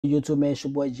YouTube, man, it's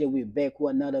your boy Jay. We're back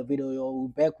with another video, yo.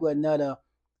 We're back with another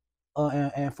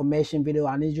information video.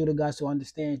 I need you guys to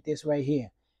understand this right here.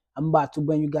 I'm about to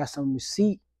bring you guys some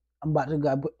receipt. I'm about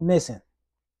to listen.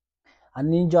 I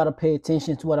need y'all to pay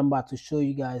attention to what I'm about to show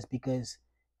you guys, because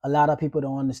a lot of people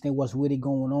don't understand what's really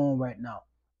going on right now.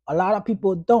 A lot of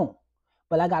people don't.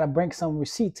 But I gotta bring some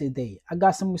receipt today. I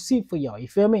got some receipt for y'all. You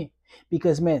feel me?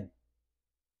 Because man,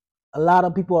 a lot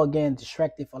of people are getting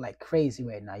distracted for like crazy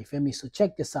right now. You feel me? So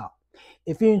check this out.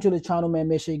 If you're into the channel, man,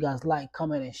 make sure you guys like,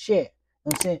 comment, and share. You know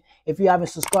what I'm saying? If you haven't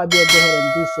subscribed yet, go ahead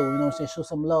and do so. You know what I'm saying? Show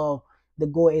some love. The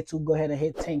goal is to go ahead and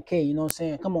hit 10K. You know what I'm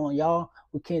saying? Come on, y'all.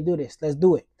 We can't do this. Let's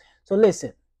do it. So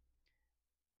listen,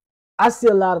 I see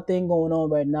a lot of things going on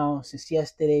right now since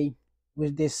yesterday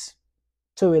with this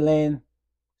Tory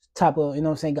type of, you know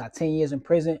what I'm saying, got 10 years in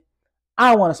prison.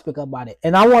 I want to speak about it.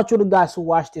 And I want you guys to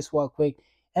watch this real quick.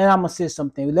 And I'm going to say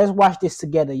something. Let's watch this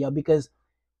together, yo, because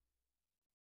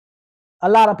a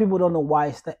lot of people don't know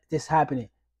why this happening.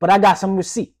 But I got some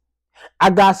receipt. I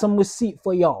got some receipt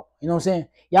for y'all. You know what I'm saying?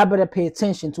 Y'all better pay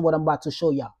attention to what I'm about to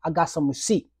show y'all. I got some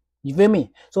receipt. You feel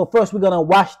me? So first we're going to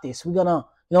watch this. We're going to,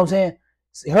 you know what I'm saying,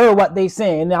 hear what they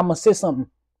saying. And then I'm going to say something.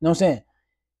 You know what I'm saying?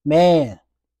 Man,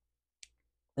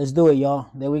 let's do it, y'all.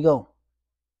 There we go.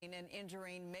 And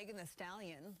injuring Megan Thee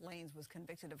Stallion. Lanez was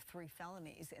convicted of 3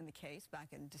 felonies in the case back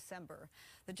in December.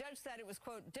 The judge said it was,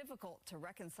 quote, difficult to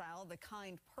reconcile the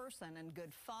kind person and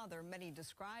good father many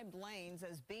described Lanez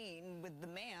as being with the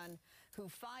man who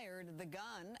fired the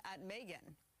gun at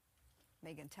Megan.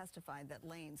 Megan testified that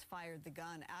Lanez fired the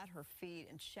gun at her feet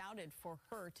and shouted for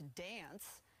her to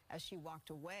dance as she walked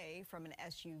away from an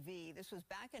SUV. This was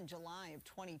back in July of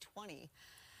 2020.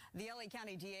 The LA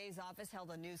County DA's office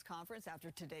held a news conference after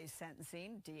today's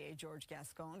sentencing. DA George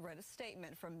Gascon read a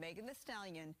statement from Megan Thee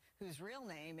Stallion, whose real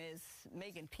name is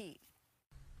Megan Pete.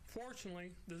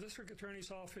 Fortunately, the district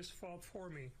attorney's office fought for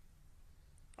me.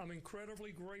 I'm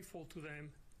incredibly grateful to them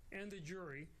and the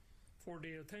jury for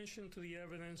their attention to the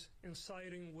evidence and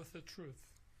siding with the truth.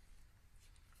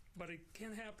 But it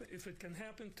can happen. If it can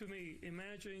happen to me,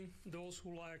 imagine those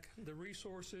who lack the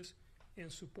resources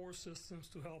and support systems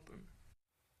to help them.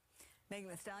 Megan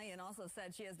Thee Stallion also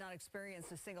said she has not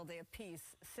experienced a single day of peace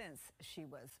since she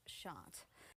was shot.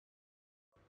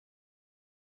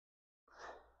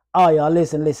 Oh, y'all,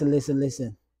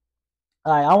 listen.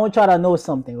 All right, I want y'all to know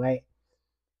something, right?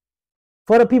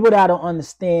 For the people that don't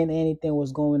understand anything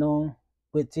what's going on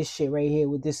with this shit right here,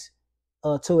 with this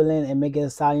Tory and Megan Thee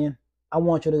Stallion, I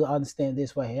want you to understand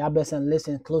this right here. Y'all better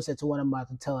listen closer to what I'm about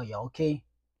to tell y'all, okay?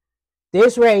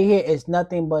 This right here is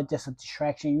nothing but just a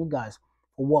distraction, you guys,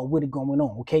 for what really going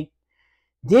on, okay?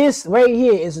 This right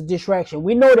here is a distraction.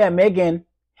 We know that Megan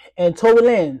and Tory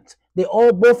Lanez, they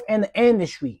all both in the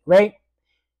industry, right?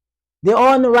 They're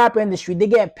all in the rap industry. They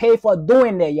get paid for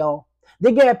doing that, y'all.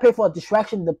 They get paid for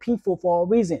distraction the people for a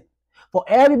reason. For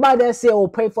everybody that say, oh,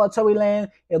 pay for Tory Lanez,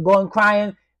 they're going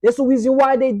crying. There's a reason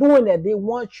why they're doing that. They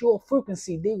want your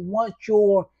frequency. They want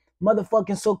your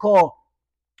motherfucking so-called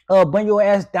bring your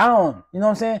ass down. You know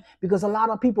what I'm saying? Because a lot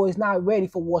of people is not ready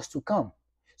for what's to come.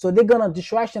 So they're going to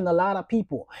distraction a lot of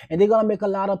people. And they're going to make a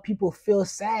lot of people feel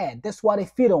sad. That's why they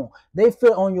feel on. They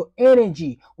feel on your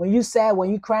energy. When you sad, when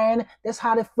you crying, that's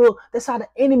how they feel. That's how the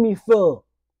enemy feel.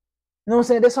 You know what I'm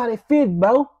saying? That's how they feel,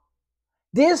 bro.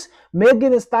 This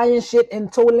Megan Thee Stallion shit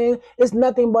and Tory Lanez is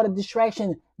nothing but a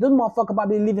distraction. This motherfucker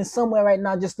probably living somewhere right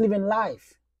now, just living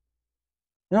life.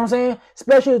 You know what I'm saying?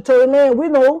 Especially Tory Lanez, we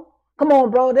know. Come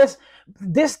on, bro.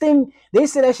 This thing, they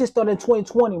said that shit started in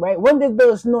 2020, right? When did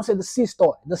the, you know, say the C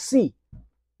start? The C. You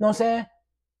know what I'm saying?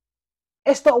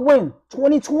 It started when?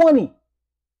 2020.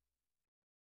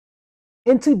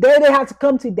 And today, they had to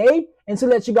come today and to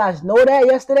let you guys know that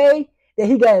yesterday, that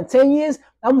he got in 10 years.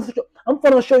 I'm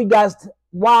going to show you guys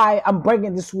why I'm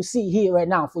bringing this receipt here right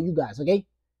now for you guys, okay?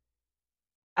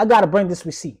 I got to bring this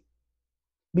receipt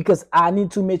because I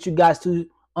need to make you guys to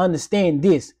understand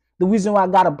this. The reason why I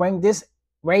got to bring this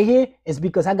right here is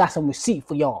because I got some receipt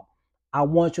for y'all. I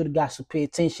want you guys to pay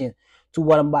attention to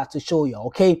what I'm about to show you,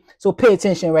 okay? So pay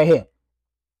attention right here.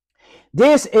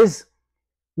 This is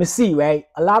Maciej, right?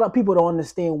 A lot of people don't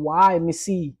understand why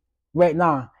Maciej right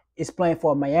now is playing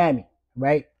for Miami,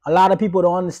 right? A lot of people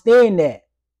don't understand that.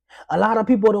 A lot of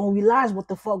people don't realize what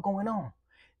the fuck going on.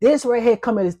 This right here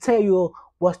coming to tell you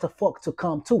what's the fuck to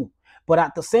come to. But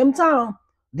at the same time,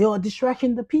 they are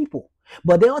distracting the people.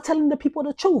 But they are telling the people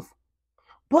the truth.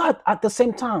 But at the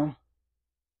same time,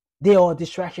 they are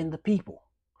distracting the people.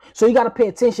 So you got to pay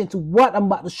attention to what I'm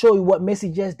about to show you, what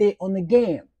Maciej just did on the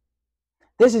game.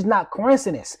 This is not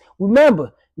coincidence.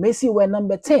 Remember, Maciej were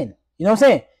number 10. You know what I'm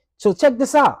saying? So check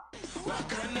this out.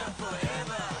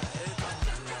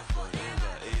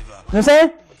 what I'm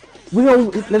saying? We gonna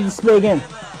let's display again.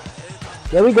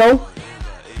 There we go.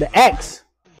 The X.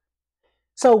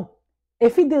 So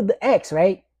if he did the X,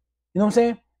 right? You know what I'm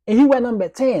saying? And he went number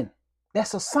 10,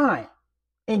 that's a sign.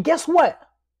 And guess what?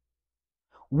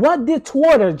 What did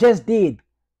Twitter just did?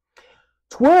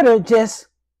 Twitter just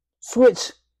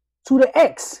switched to the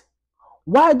X.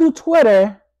 Why do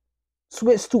Twitter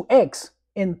switch to X?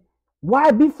 And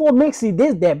why before Maciej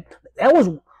did that? That was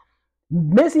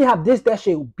Maciej have this that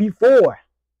shit before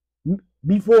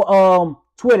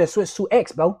Twitter switched to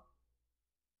X, bro.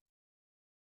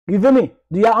 You feel me?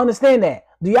 Do y'all understand that?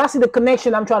 Do y'all see the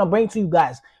connection I'm trying to bring to you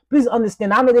guys? Please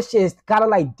understand. I know this shit is kind of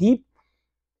like deep.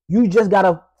 You just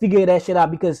gotta figure that shit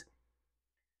out, because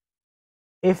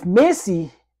if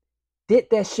Maciej did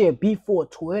that shit before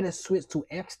Twitter switched to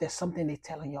X, that's something they're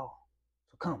telling y'all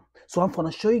to come. So I'm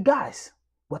gonna show you guys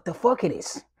what the fuck it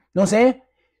is. You know what I'm saying?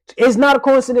 It's not a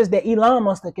coincidence that Elon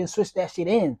Musk can switch that shit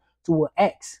in to an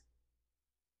X.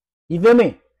 You feel me?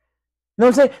 You know what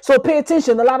I'm saying? So pay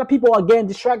attention. A lot of people are getting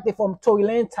distracted from Tory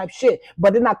Lanez type shit,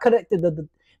 but they're not connected.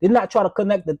 They're not trying to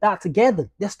connect the dot together.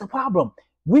 That's the problem.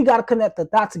 We gotta connect the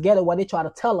dot together while they try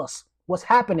to tell us what's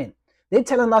happening. They're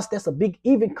telling us there's a big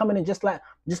event coming in, just like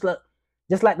the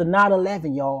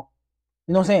 9/11, y'all.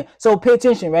 You know what I'm saying? So pay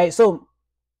attention, right? So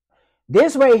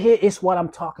this right here is what I'm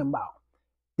talking about.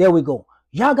 There we go.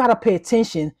 Y'all gotta pay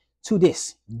attention to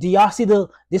this. Do y'all see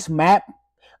this map?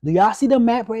 Do y'all see the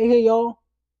map right here, y'all?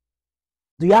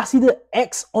 Do y'all see the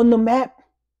X on the map?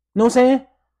 You know what I'm saying?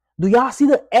 Do y'all see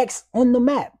the X on the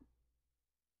map?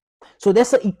 So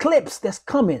that's an eclipse that's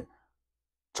coming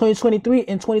 2023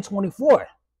 and 2024.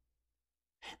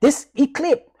 This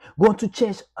eclipse going to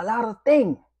change a lot of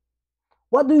things.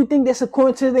 What do you think there's a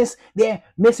coincidence that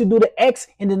makes you do the X,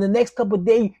 and then the next couple of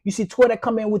days you see Twitter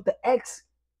come in with the X?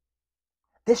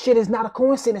 This shit is not a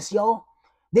coincidence, y'all.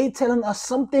 They telling us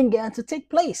something getting to take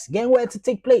place, getting ready to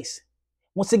take place.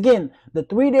 Once again, the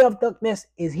 3 days of darkness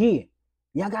is here.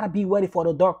 Y'all gotta be ready for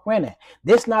the dark winter.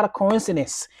 This not a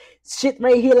coincidence. Shit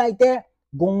right here like that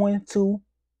going to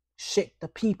shake the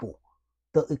people.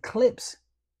 The eclipse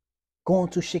going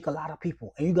to shake a lot of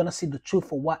people, and you're gonna see the truth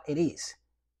for what it is.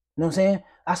 You know what I'm saying?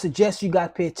 I suggest you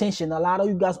guys pay attention. A lot of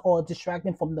you guys are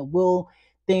distracting from the real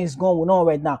things going on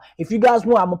right now. If you guys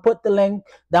want, I'm gonna put the link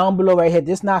down below right here.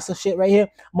 This NASA shit right here.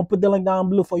 I'm gonna put the link down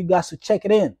below for you guys to check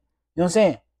it in. You know what I'm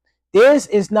saying? This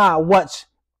is not what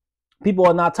people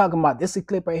are not talking about. This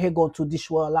eclipse right here going to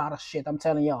destroy a lot of shit. I'm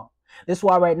telling y'all. That's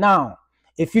why right now,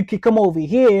 if you could come over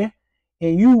here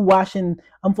and you watching,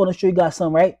 I'm gonna show you guys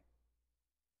something, right?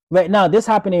 Right now, this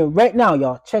happening right now,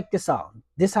 y'all. Check this out.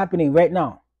 This happening right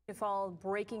now.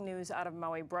 Breaking news out of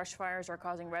Maui. Brush fires are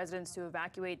causing residents to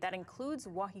evacuate. That includes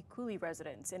Wahikuli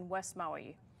residents in West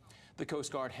Maui. The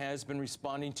Coast Guard has been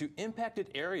responding to impacted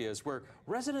areas where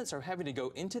residents are having to go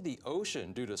into the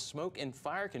ocean due to smoke and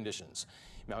fire conditions.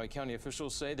 Maui County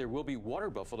officials say there will be water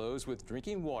buffaloes with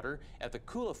drinking water at the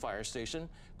Kula Fire Station,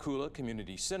 Kula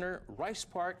Community Center, Rice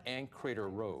Park, and Crater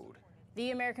Road.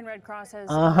 The American Red Cross has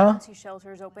emergency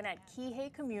shelters open at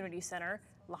Kihei Community Center,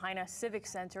 Lahaina Civic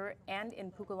Center, and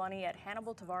in Pukalani at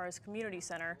Hannibal Tavares Community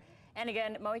Center. And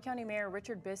again, Maui County Mayor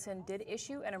Richard Bisson did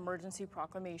issue an emergency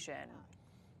proclamation.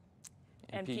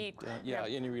 And Pete,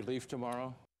 any relief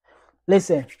tomorrow?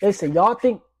 Listen, y'all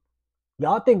think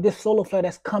this solar flare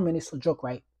that's coming is a joke,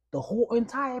 right? The whole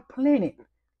entire planet,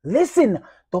 listen,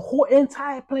 the whole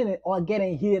entire planet are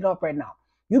getting heated up right now.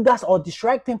 You guys are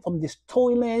distracting from this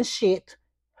Tory Lanez shit,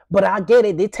 but I get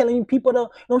it. They telling people, you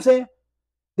know what I'm saying?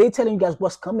 They telling you guys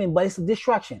what's coming, but it's a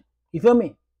distraction. You feel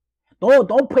me?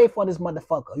 Don't pray for this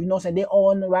motherfucker. You know what I'm saying? They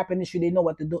all in the rap industry. They know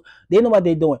what to do. They know what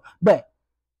they're doing. But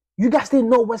you guys didn't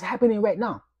know what's happening right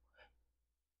now.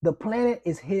 The planet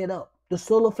is heated up. The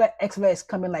solar flare X-ray is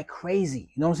coming like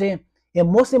crazy. You know what I'm saying?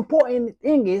 And most important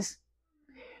thing is,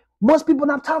 most people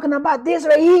not talking about this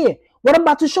right here. What I'm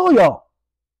about to show y'all.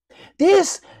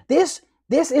 This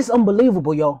is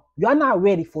unbelievable, yo. Y'all not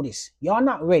ready for this. Y'all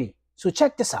not ready. So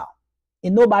check this out.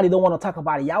 And nobody don't want to talk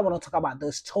about it. Y'all want to talk about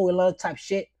this toilet type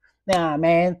shit. Nah,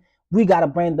 man. We got to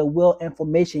bring the real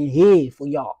information here for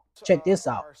y'all. Check this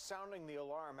out. Are sounding the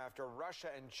alarm after Russia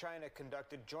and China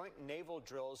conducted joint naval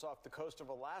drills off the coast of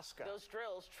Alaska. Those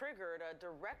drills triggered a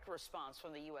direct response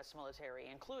from the U.S. military,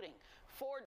 including 4.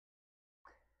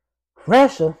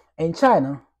 Russia and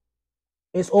China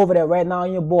is over there right now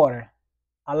on your border,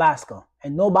 Alaska,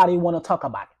 and nobody want to talk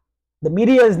about it. The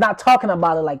media is not talking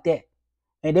about it like that,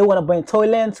 and they want to bring Tory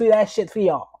Lanez to that shit for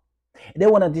y'all. They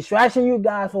want to distraction you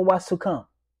guys for what's to come,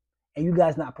 and you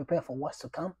guys not prepared for what's to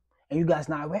come, and you guys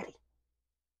not ready.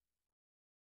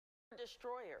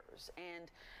 Destroyers and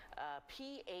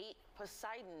P-8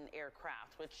 Poseidon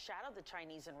aircraft, which shadowed the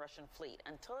Chinese and Russian fleet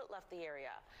until it left the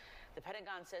area. The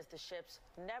Pentagon says the ships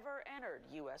never entered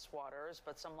U.S. waters,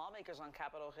 but some lawmakers on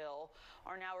Capitol Hill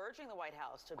are now urging the White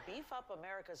House to beef up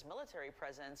America's military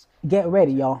presence. Get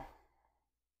ready, y'all.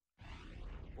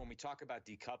 When we talk about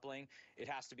decoupling, it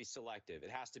has to be selective.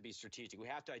 It has to be strategic. We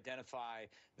have to identify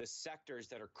the sectors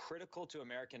that are critical to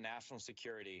American national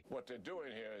security. What they're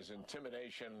doing here is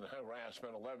intimidation,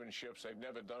 harassment, 11 ships. They've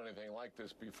never done anything like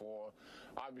this before.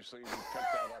 Obviously, we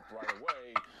picked that up right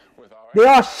away with our... They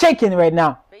are shaking right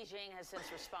now. Beijing has since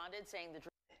responded, saying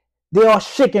they are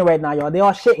shaking right now, y'all. They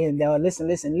are shaking. They are, listen.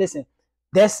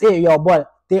 That's it, y'all.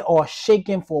 But they are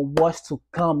shaking for what's to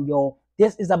come, y'all.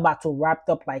 This is about to wrap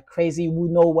up like crazy. We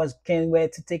know what's getting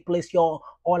ready to take place, y'all.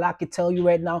 All I can tell you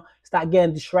right now, start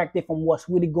getting distracted from what's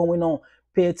really going on.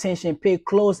 Pay attention. Pay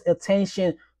close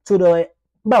attention to the...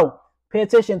 Bro, pay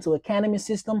attention to the academy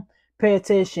system. Pay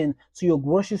attention to your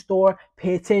grocery store.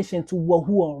 Pay attention to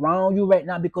who are around you right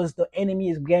now, because the enemy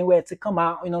is getting ready to come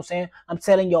out. You know what I'm saying? I'm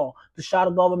telling y'all, the shadow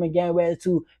government getting ready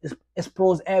to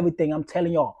expose everything. I'm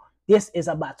telling y'all. This is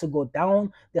about to go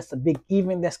down. There's a big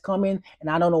event that's coming, and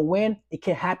I don't know when. It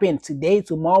can happen today,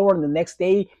 tomorrow, and the next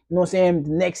day. You know what I'm saying? The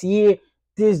next year.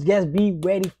 Just be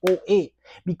ready for it,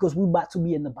 because we're about to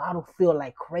be in the battlefield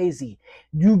like crazy.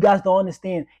 You guys don't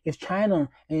understand. If China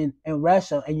and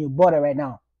Russia and your border right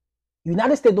now,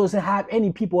 United States doesn't have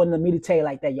any people in the military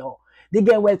like that, y'all. They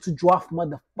get ready to drop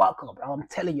motherfucker, bro. I'm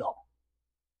telling y'all.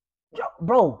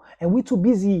 Bro, and we too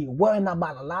busy worrying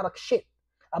about a lot of shit.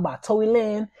 About Tory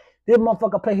Lanez. This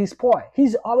motherfucker play his part.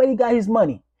 He's already got his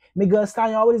money. Miguel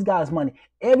Stein already got his money.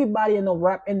 Everybody in the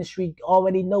rap industry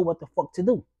already know what the fuck to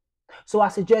do. So I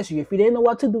suggest you, if you didn't know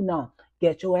what to do now,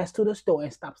 get your ass to the store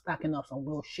and stop stocking up some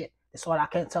real shit. That's all I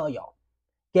can tell y'all.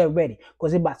 Get ready,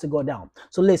 because it's about to go down.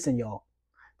 So listen, y'all.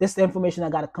 This is the information I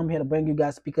got to come here to bring you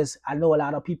guys, because I know a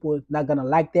lot of people are not going to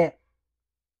like that.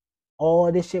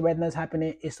 All this shit right now is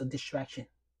happening. It's a distraction.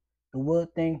 The real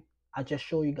thing I just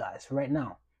show you guys right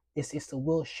now. This is the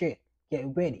real shit. Get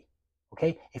ready.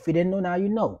 Okay? If you didn't know, now you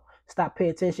know. Stop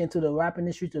paying attention to the rap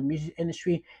industry, to the music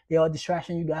industry. They are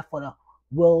distraction you got for the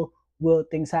real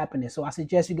things happening. So I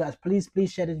suggest you guys, please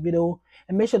share this video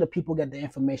and make sure the people get the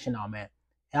information out, man.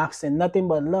 And I've said nothing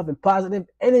but love and positive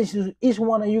energy to each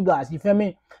one of you guys. You feel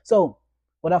me? So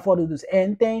without further ado,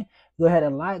 anything, go ahead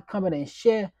and like, comment, and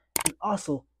share. And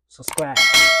also subscribe.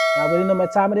 Y'all already know my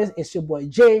time it is. It's your boy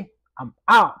Jay. I'm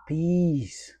out.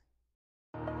 Peace.